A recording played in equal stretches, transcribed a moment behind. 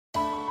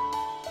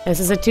This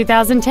is a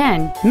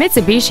 2010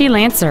 Mitsubishi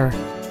Lancer.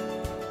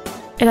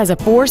 It has a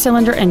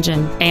 4-cylinder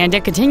engine and a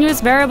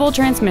continuous variable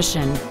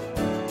transmission.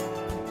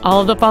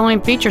 All of the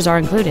following features are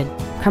included: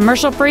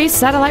 commercial-free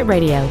satellite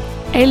radio,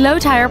 a low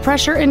tire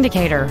pressure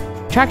indicator,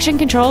 traction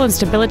control and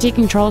stability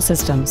control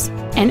systems,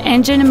 an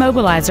engine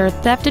immobilizer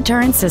theft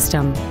deterrent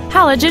system,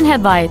 halogen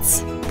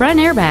headlights, front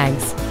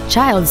airbags,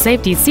 child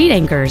safety seat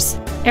anchors,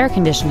 air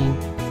conditioning,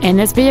 and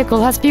this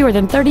vehicle has fewer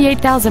than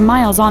 38,000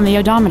 miles on the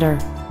odometer.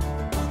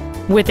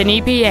 With an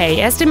EPA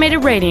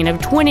estimated rating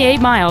of 28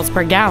 miles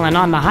per gallon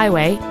on the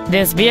highway,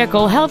 this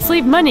vehicle helps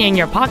leave money in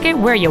your pocket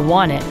where you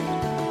want it.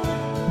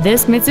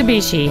 This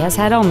Mitsubishi has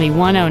had only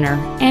one owner,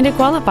 and it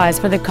qualifies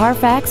for the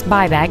Carfax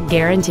buyback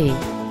guarantee.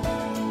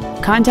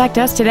 Contact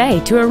us today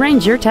to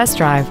arrange your test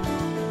drive.